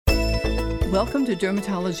Welcome to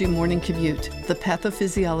Dermatology Morning Commute, the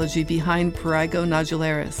pathophysiology behind Prurigo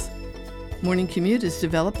nodularis. Morning Commute is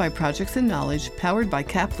developed by Projects and Knowledge, powered by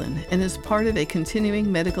Kaplan, and is part of a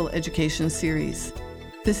continuing medical education series.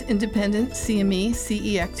 This independent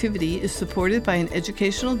CME-CE activity is supported by an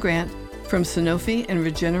educational grant from Sanofi and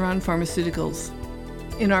Regeneron Pharmaceuticals.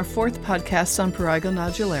 In our fourth podcast on Prurigo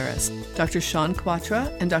nodularis, Dr. Sean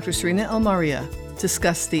Quatra and Dr. Serena Almaria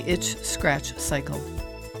discuss the itch-scratch cycle.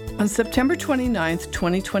 On September 29,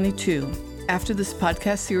 2022, after this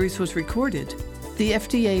podcast series was recorded, the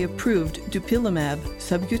FDA approved dupilumab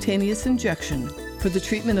subcutaneous injection for the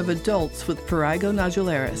treatment of adults with Prurigo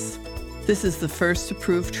nodularis. This is the first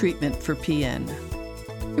approved treatment for PN.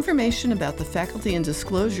 Information about the faculty and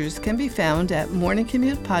disclosures can be found at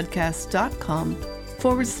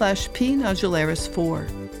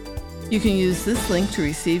morningcommutepodcast.com/P-nodularis4. You can use this link to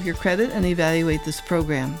receive your credit and evaluate this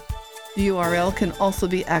program. The URL can also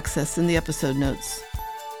be accessed in the episode notes.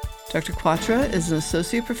 Dr. Quatra is an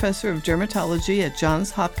associate professor of dermatology at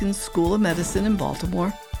Johns Hopkins School of Medicine in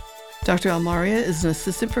Baltimore. Dr. Almaria is an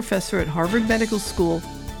assistant professor at Harvard Medical School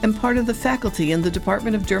and part of the faculty in the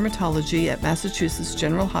Department of Dermatology at Massachusetts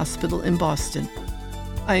General Hospital in Boston.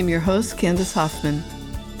 I am your host, Candace Hoffman.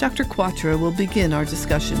 Dr. Quatra will begin our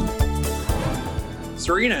discussion.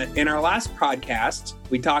 Serena, in our last podcast,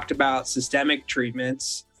 we talked about systemic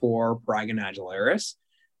treatments for Prurigo nodularis.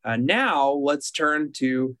 Now let's turn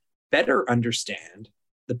to better understand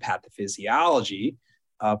the pathophysiology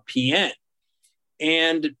of PN.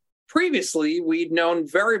 And previously, we'd known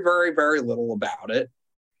very, very, very little about it.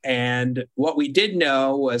 And what we did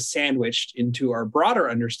know was sandwiched into our broader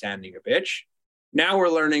understanding of itch. Now we're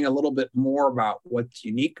learning a little bit more about what's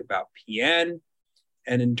unique about PN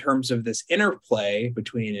and in terms of this interplay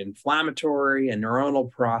between inflammatory and neuronal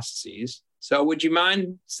processes. So would you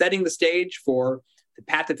mind setting the stage for the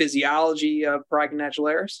pathophysiology of Prurigo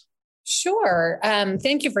nodularis? Sure.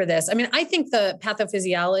 Thank you for this. I think the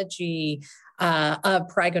pathophysiology of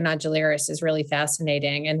Prurigo nodularis is really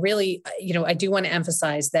fascinating. And really, I do want to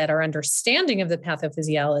emphasize that our understanding of the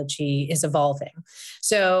pathophysiology is evolving.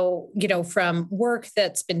 So, from work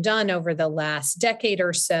that's been done over the last decade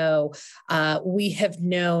or so, we have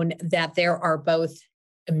known that there are both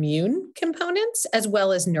immune components as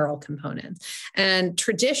well as neural components. And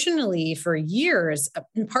traditionally for years,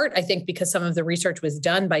 in part, I think because some of the research was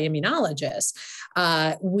done by immunologists,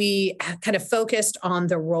 we kind of focused on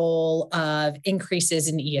the role of increases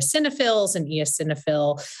in eosinophils and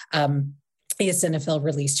eosinophil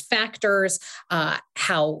released factors,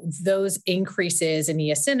 how those increases in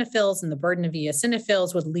eosinophils and the burden of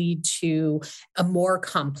eosinophils would lead to a more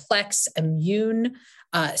complex immune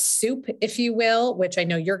soup, if you will, which I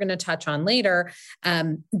know you're going to touch on later,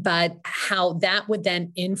 but how that would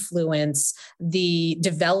then influence the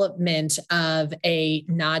development of a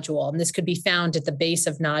nodule. And this could be found at the base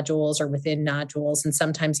of nodules or within nodules, and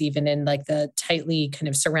sometimes even in like the tightly kind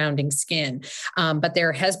of surrounding skin. But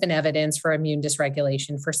there has been evidence for immune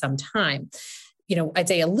dysregulation for some time. I'd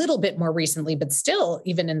say a little bit more recently, but still,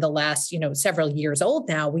 even in the last, several years old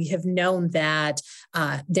now, we have known that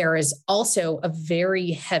there is also a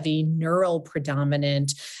very heavy neural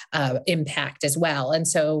predominant impact as well. And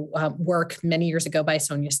so work many years ago by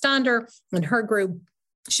Sonia Stander and her group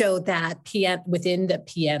showed that PN within the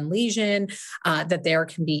PN lesion, that there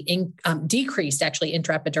can be decreased actually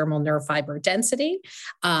intraepidermal nerve fiber density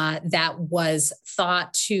that was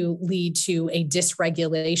thought to lead to a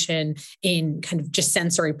dysregulation in kind of just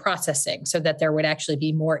sensory processing, so that there would actually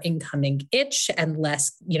be more incoming itch and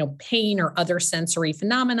less, pain or other sensory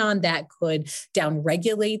phenomenon that could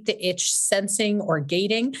downregulate the itch sensing or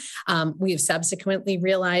gating. We have subsequently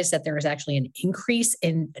realized that there is actually an increase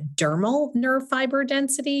in dermal nerve fiber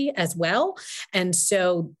density as well. And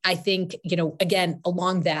so I think, again,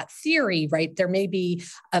 along that theory, right, there may be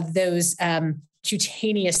of those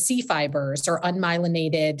cutaneous C fibers or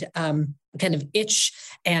unmyelinated kind of itch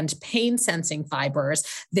and pain sensing fibers,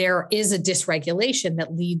 there is a dysregulation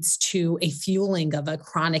that leads to a fueling of a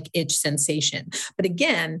chronic itch sensation. But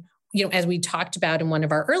again, as we talked about in one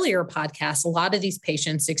of our earlier podcasts, a lot of these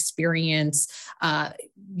patients experience,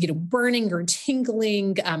 burning or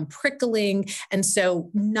tingling, prickling. And so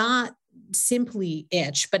not simply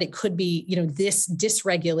itch, but it could be, this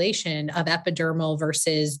dysregulation of epidermal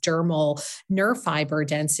versus dermal nerve fiber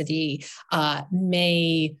density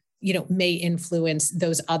may influence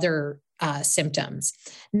those other symptoms.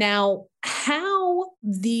 Now, how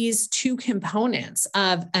these two components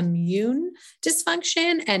of immune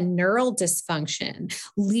dysfunction and neural dysfunction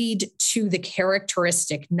lead to the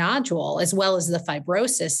characteristic nodule, as well as the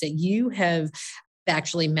fibrosis that you have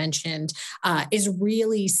actually mentioned is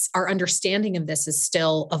really, our understanding of this is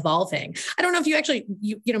still evolving. I don't know if you actually,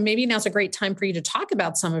 maybe now's a great time for you to talk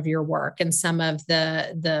about some of your work and some of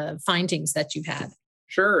the findings that you've had.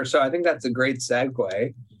 Sure. So I think that's a great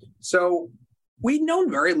segue. So we'd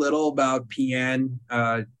known very little about PN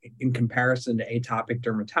in comparison to atopic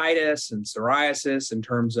dermatitis and psoriasis in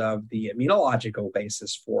terms of the immunological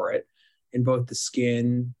basis for it in both the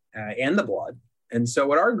skin and the blood. And so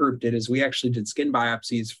what our group did is we actually did skin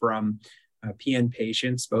biopsies from PN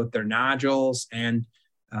patients, both their nodules and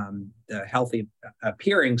the healthy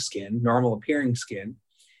appearing skin, normal appearing skin.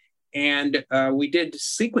 And we did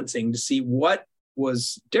sequencing to see what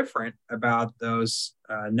was different about those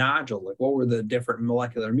nodules, like what were the different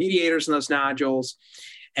molecular mediators in those nodules.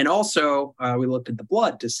 And also we looked at the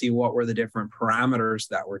blood to see what were the different parameters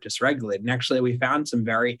that were dysregulated. And actually we found some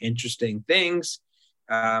very interesting things.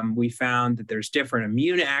 We found that there's different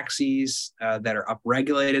immune axes that are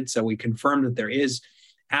upregulated. So we confirmed that there is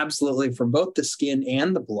absolutely from both the skin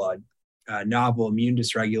and the blood novel immune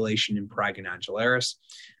dysregulation in Prurigo nodularis.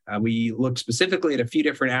 We looked specifically at a few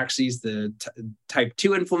different axes. The type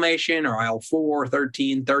 2 inflammation or IL-4,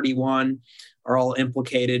 13, 31 are all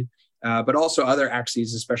implicated, but also other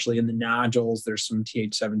axes, especially in the nodules. There's some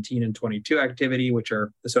Th17 and 22 activity, which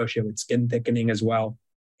are associated with skin thickening as well.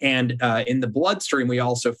 And in the bloodstream, we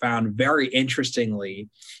also found, very interestingly,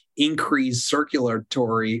 increased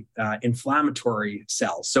circulatory inflammatory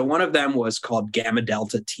cells. So one of them was called gamma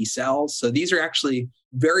delta T cells. So these are actually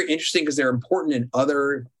very interesting because they're important in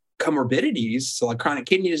other comorbidities, so like chronic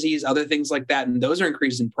kidney disease, other things like that. And those are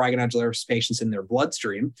increased in Prurigo nodularis patients in their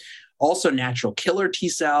bloodstream. Also natural killer T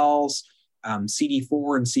cells,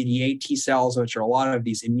 CD4 and CD8 T cells, which are a lot of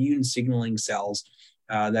these immune signaling cells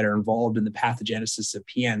that are involved in the pathogenesis of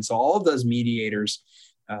PN. So all of those mediators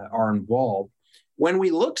are involved. When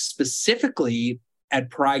we looked specifically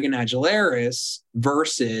at Prurigo nodularis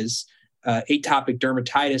versus atopic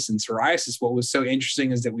dermatitis and psoriasis, what was so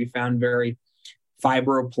interesting is that we found very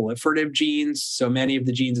fibroproliferative genes. So many of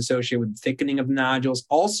the genes associated with thickening of nodules,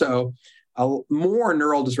 also more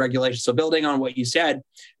neural dysregulation. So building on what you said,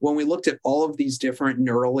 when we looked at all of these different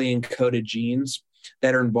neurally encoded genes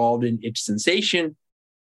that are involved in itch sensation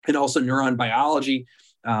and also neuron biology,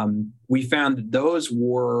 we found that those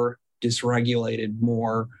were dysregulated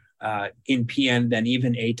more in PN than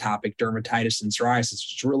even atopic dermatitis and psoriasis,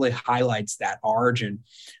 which really highlights that origin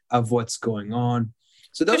of what's going on.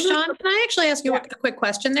 So those Sean, can I actually ask you a quick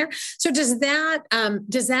question there? So does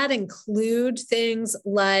that include things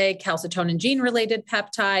like calcitonin gene-related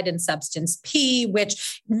peptide and substance P,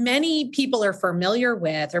 which many people are familiar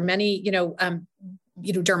with, or many,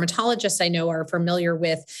 dermatologists I know are familiar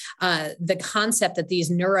with the concept that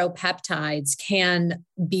these neuropeptides can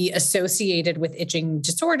be associated with itching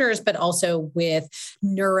disorders, but also with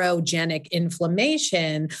neurogenic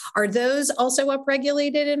inflammation. Are those also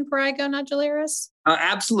upregulated in Prurigo nodularis?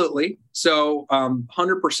 Absolutely. So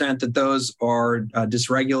 100% that those are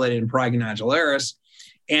dysregulated in Prurigo nodularis.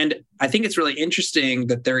 And I think it's really interesting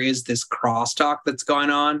that there is this crosstalk that's going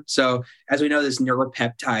on. So as we know, these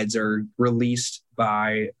neuropeptides are released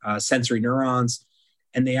by sensory neurons,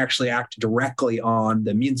 and they actually act directly on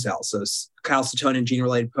the immune cells. So calcitonin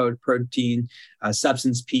gene-related protein,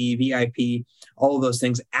 substance P, VIP, all of those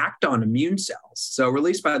things act on immune cells. So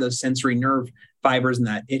released by those sensory nerve fibers and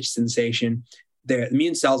that itch sensation, the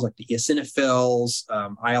immune cells like the eosinophils,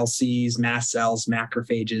 ILCs, mast cells,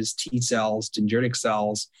 macrophages, T cells, dendritic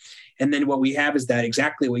cells. And then what we have is that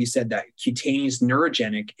exactly what you said, that cutaneous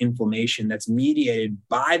neurogenic inflammation that's mediated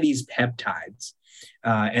by these peptides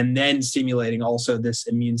and then stimulating also this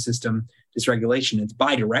immune system dysregulation. It's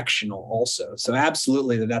bidirectional also. So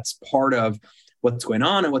absolutely that's part of what's going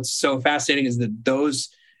on. And what's so fascinating is that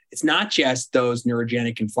it's not just those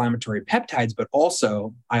neurogenic inflammatory peptides, but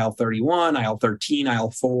also IL-31, IL-13,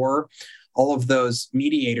 IL-4, all of those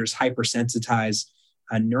mediators hypersensitize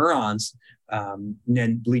neurons and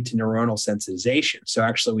then lead to neuronal sensitization. So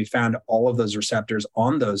actually we found all of those receptors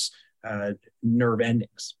on those nerve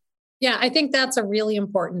endings. Yeah, I think that's a really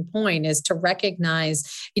important point, is to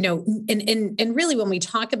recognize, and really when we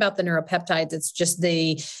talk about the neuropeptides, it's just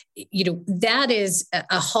that is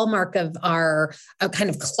a hallmark of our kind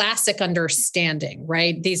of classic understanding,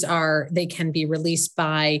 right? They can be released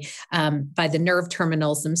by the nerve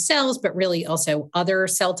terminals themselves, but really also other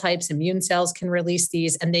cell types, immune cells can release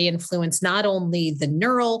these, and they influence not only the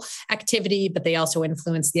neural activity, but they also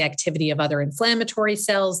influence the activity of other inflammatory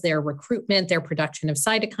cells, their recruitment, their production of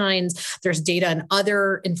cytokines. lesions. There's data in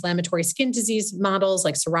other inflammatory skin disease models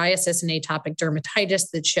like psoriasis and atopic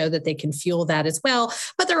dermatitis that show that they can fuel that as well.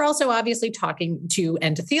 But they're also obviously talking to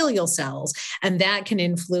endothelial cells, and that can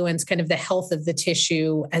influence kind of the health of the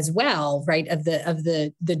tissue as well, right? Of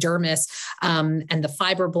the dermis and the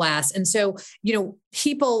fibroblasts. And so,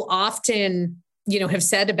 people often have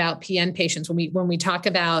said about PN patients when we talk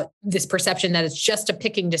about this perception that it's just a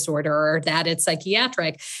picking disorder or that it's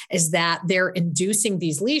psychiatric, is that they're inducing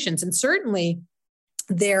these lesions. And certainly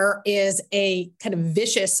there is a kind of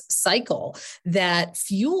vicious cycle that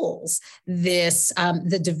fuels this,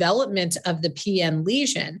 the development of the PN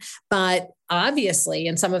lesion. But obviously,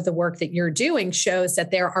 and some of the work that you're doing shows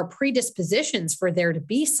that there are predispositions for there to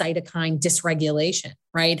be cytokine dysregulation,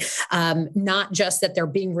 right? Not just that they're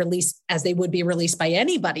being released as they would be released by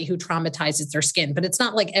anybody who traumatizes their skin, but it's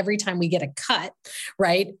not like every time we get a cut,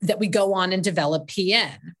 right, that we go on and develop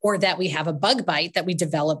PN, or that we have a bug bite that we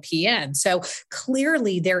develop PN. So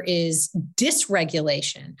clearly there is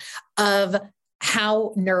dysregulation of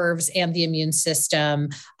how nerves and the immune system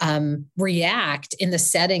react in the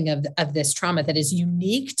setting of this trauma that is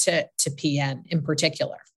unique to PN in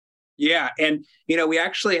particular. Yeah. And, we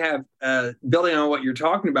actually have, building on what you're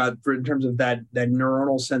talking about in terms of that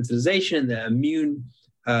neuronal sensitization, the immune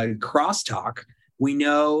crosstalk, we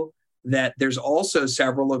know that there's also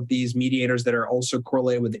several of these mediators that are also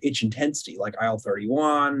correlated with the itch intensity, like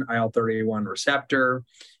IL-31, IL-31 receptor.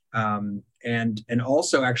 And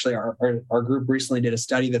also actually our group recently did a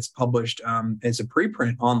study that's published as a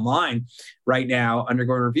preprint online right now,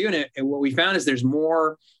 undergoing review. And what we found is there's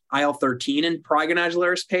more IL-13 in prurigo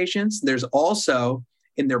nodularis patients. There's also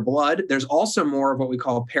in their blood, there's also more of what we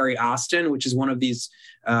call periostin, which is one of these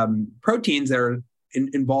proteins that are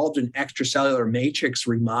involved in extracellular matrix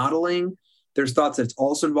remodeling. There's thoughts that it's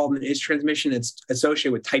also involved in itch transmission. It's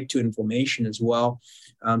associated with type 2 inflammation as well.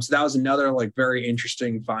 So that was another very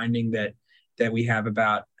interesting finding that we have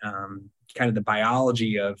about kind of the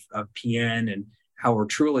biology of PN and how we're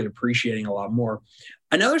truly appreciating a lot more.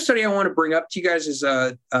 Another study I want to bring up to you guys is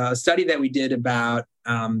a study that we did about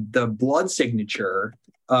the blood signature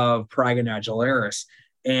of prurigo nodularis.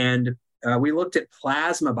 And we looked at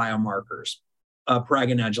plasma biomarkers of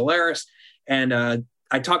prurigo nodularis. And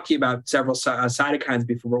I talked to you about several cytokines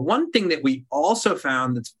before, but one thing that we also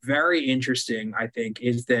found that's very interesting, I think,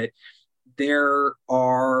 is that there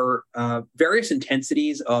are various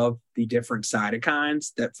intensities of the different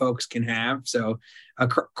cytokines that folks can have. So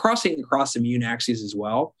crossing across immune axes as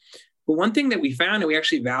well. But one thing that we found, and we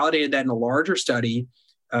actually validated that in a larger study,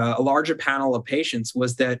 a larger panel of patients,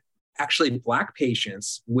 was that actually Black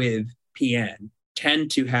patients with PN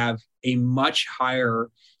tend to have a much higher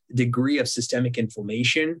degree of systemic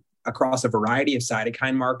inflammation across a variety of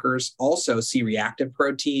cytokine markers, also C-reactive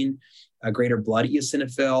protein, greater blood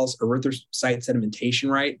eosinophils, erythrocyte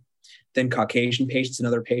sedimentation rate than Caucasian patients and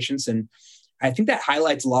other patients. And I think that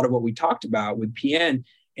highlights a lot of what we talked about with PN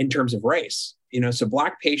in terms of race. So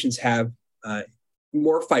Black patients have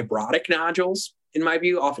more fibrotic nodules, in my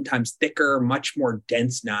view, oftentimes thicker, much more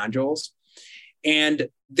dense nodules. And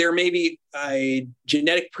there may be a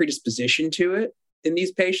genetic predisposition to it in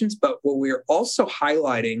these patients, but what we're also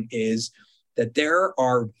highlighting is that there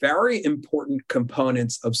are very important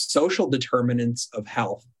components of social determinants of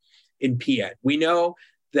health in PN. We know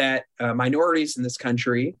that minorities in this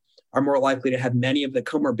country are more likely to have many of the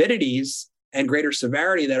comorbidities and greater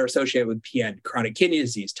severity that are associated with PN, chronic kidney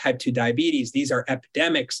disease, type 2 diabetes. These are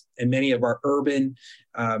epidemics in many of our urban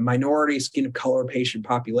minority skin of color patient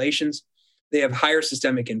populations. They have higher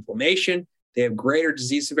systemic inflammation. They have greater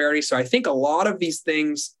disease severity. So I think a lot of these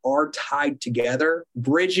things are tied together,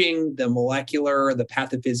 bridging the molecular, the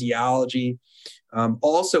pathophysiology,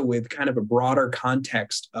 also with kind of a broader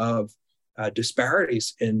context of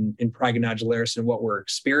disparities in prurigo nodularis and what we're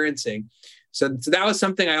experiencing. So that was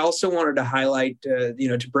something I also wanted to highlight,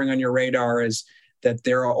 to bring on your radar, is that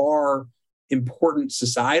there are important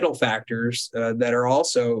societal factors that are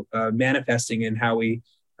also manifesting in how we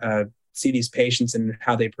see these patients and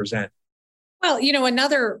how they present. Well,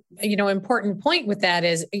 another, important point with that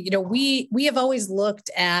is, we have always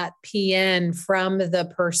looked at PN from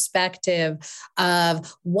the perspective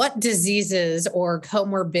of what diseases or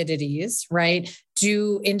comorbidities, right,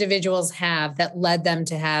 do individuals have that led them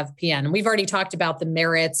to have PN? And we've already talked about the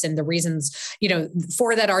merits and the reasons,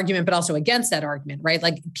 for that argument, but also against that argument, right?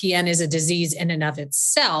 Like PN is a disease in and of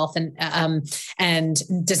itself,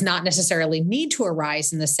 and does not necessarily need to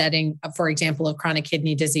arise in the setting, for example, of chronic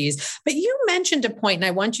kidney disease. But you mentioned a point, and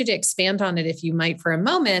I want you to expand on it, if you might, for a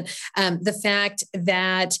moment, the fact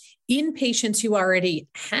that in patients who already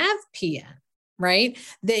have PN, right?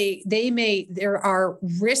 There are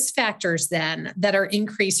risk factors then that are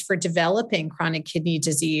increased for developing chronic kidney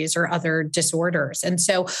disease or other disorders. And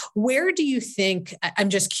so where do you think, I'm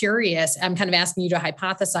just curious, I'm kind of asking you to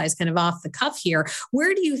hypothesize kind of off the cuff here,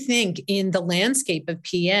 where do you think in the landscape of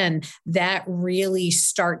PN that really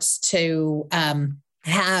starts to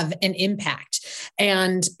have an impact?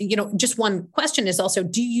 And, just one question is also,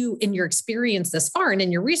 do you, in your experience thus far and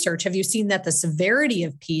in your research, have you seen that the severity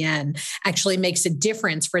of PN actually makes a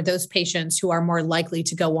difference for those patients who are more likely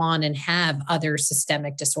to go on and have other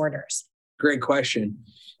systemic disorders? Great question.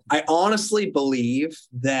 I honestly believe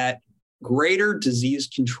that greater disease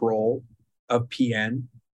control of PN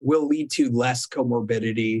will lead to less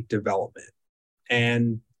comorbidity development.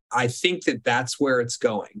 And I think that that's where it's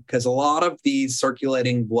going, because a lot of these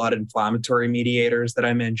circulating blood inflammatory mediators that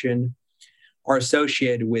I mentioned are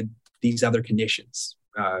associated with these other conditions,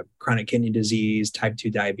 chronic kidney disease, type 2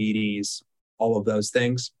 diabetes, all of those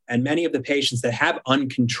things. And many of the patients that have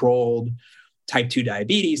uncontrolled type 2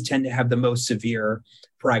 diabetes tend to have the most severe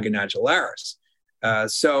prurigo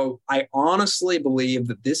nodularis. So I honestly believe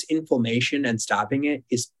that this inflammation and stopping it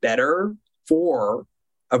is better for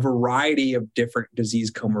a variety of different disease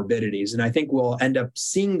comorbidities. And I think we'll end up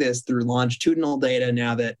seeing this through longitudinal data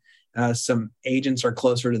now that some agents are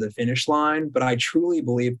closer to the finish line. But I truly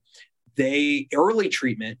believe early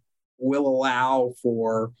treatment will allow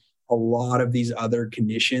for a lot of these other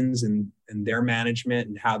conditions and their management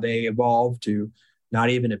and how they evolve to not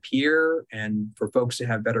even appear, and for folks to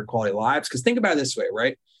have better quality lives. Because think about it this way,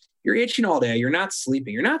 right? You're itching all day. You're not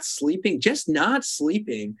sleeping. Just not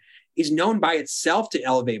sleeping is known by itself to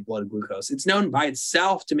elevate blood glucose. It's known by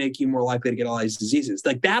itself to make you more likely to get all these diseases,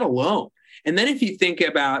 like that alone. And then if you think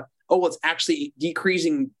about, it's actually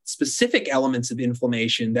decreasing specific elements of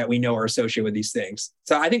inflammation that we know are associated with these things.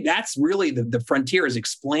 So I think that's really the frontier, is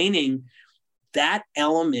explaining that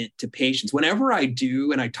element to patients. Whenever I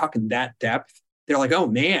do, and I talk in that depth, they're like, oh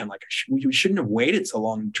man, we shouldn't have waited so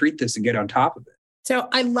long to treat this and get on top of it. So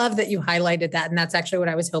I love that you highlighted that. And that's actually what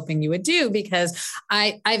I was hoping you would do, because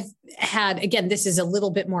I've had, again, this is a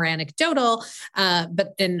little bit more anecdotal,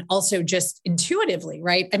 but then also just intuitively,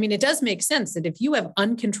 right? I mean, it does make sense that if you have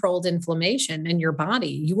uncontrolled inflammation in your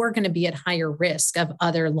body, you are going to be at higher risk of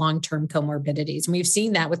other long-term comorbidities. And we've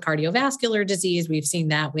seen that with cardiovascular disease. We've seen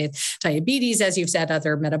that with diabetes, as you've said,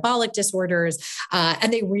 other metabolic disorders,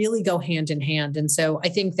 and they really go hand in hand. And so I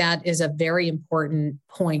think that is a very important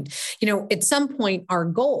point. At some point, our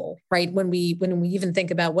goal, right, when we even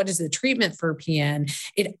think about what is the treatment for PN,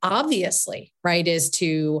 it obviously, right, is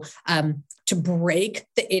to break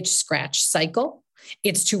the itch scratch cycle.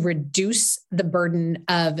 It's to reduce the burden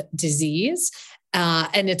of disease,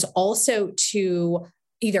 and it's also to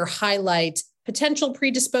either highlight potential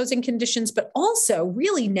predisposing conditions, but also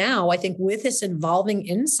really now, I think, with this evolving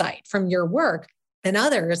insight from your work and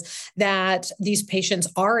others, that these patients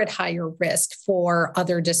are at higher risk for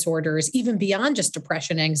other disorders, even beyond just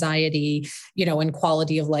depression, anxiety, and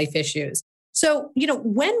quality of life issues. So,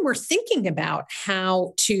 when we're thinking about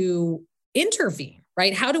how to intervene,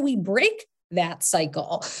 right? How do we break that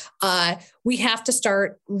cycle? We have to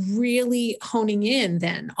start really honing in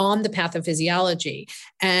then on the pathophysiology.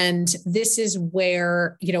 And this is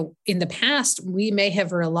where, in the past, we may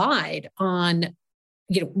have relied on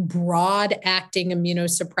broad acting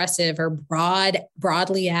immunosuppressive or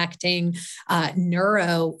broadly acting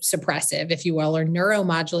neurosuppressive, if you will, or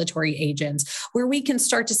neuromodulatory agents, where we can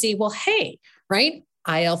start to see, well, hey, right?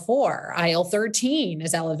 IL-4, IL-13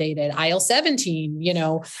 is elevated, IL-17,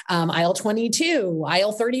 IL-22,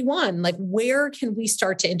 IL-31, like where can we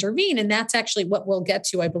start to intervene? And that's actually what we'll get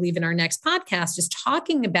to, I believe, in our next podcast, is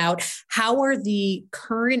talking about how are the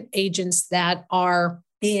current agents that are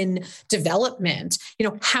in development,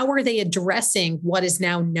 how are they addressing what is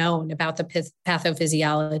now known about the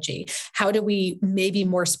pathophysiology? How do we maybe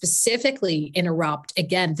more specifically interrupt,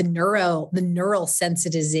 again, the neural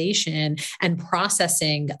sensitization and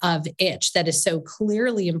processing of itch that is so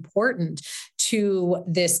clearly important to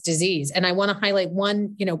this disease? And I want to highlight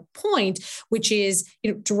one, point, which is,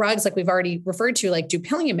 drugs like we've already referred to, like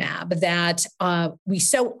dupilumab, that we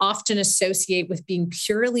so often associate with being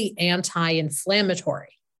purely anti-inflammatory,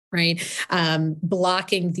 right?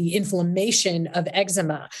 Blocking the inflammation of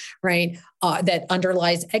eczema, right? That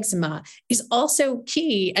underlies eczema is also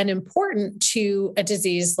key and important to a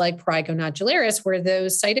disease like prurigo nodularis, where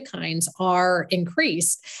those cytokines are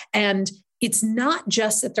increased. And it's not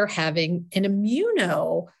just that they're having an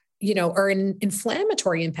or an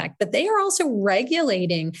inflammatory impact, but they are also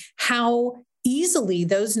regulating how easily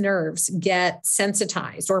those nerves get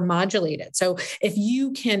sensitized or modulated. So if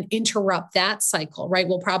you can interrupt that cycle, right,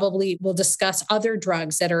 we'll discuss other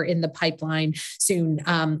drugs that are in the pipeline soon,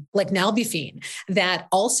 like nalbuphine, that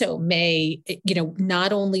also may,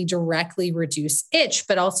 not only directly reduce itch,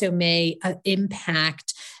 but also may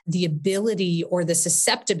impact the ability or the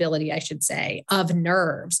susceptibility, I should say, of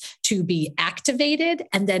nerves to be activated,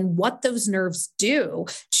 and then what those nerves do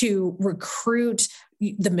to recruit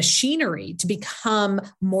the machinery to become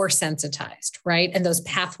more sensitized, right? And those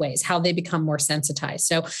pathways, how they become more sensitized.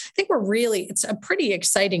 So I think it's a pretty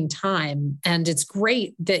exciting time. And it's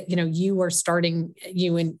great that, you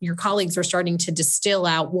and your colleagues are starting to distill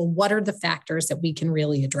out, well, what are the factors that we can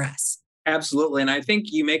really address? Absolutely. And I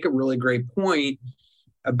think you make a really great point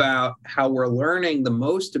about how we're learning the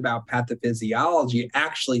most about pathophysiology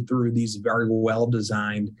actually through these very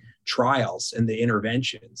well-designed trials and the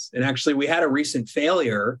interventions. And actually, we had a recent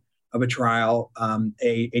failure of a trial,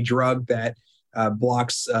 a drug that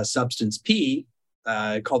blocks substance P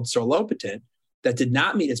called serlopitant that did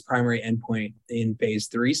not meet its primary endpoint in phase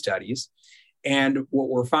 3 studies. And what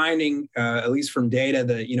we're finding, at least from data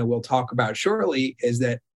that we'll talk about shortly, is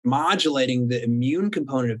that modulating the immune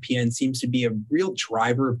component of PN seems to be a real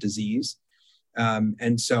driver of disease.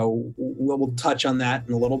 And so we'll touch on that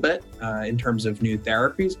in a little bit in terms of new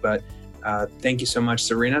therapies. But thank you so much,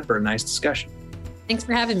 Serena, for a nice discussion. Thanks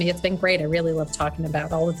for having me. It's been great. I really love talking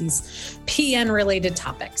about all of these PN-related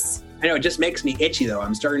topics. I know, it just makes me itchy, though.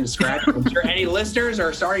 I'm starting to scratch. I'm sure any listeners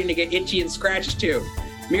are starting to get itchy and scratched, too.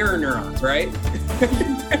 Mirror neurons, right?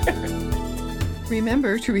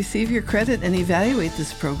 Remember, to receive your credit and evaluate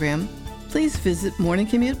this program, please visit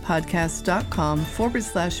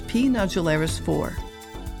morningcommutepodcast.com/P Nodularis 4.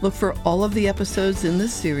 Look for all of the episodes in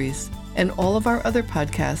this series and all of our other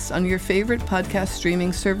podcasts on your favorite podcast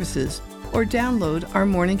streaming services, or download our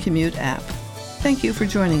Morning Commute app. Thank you for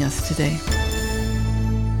joining us today.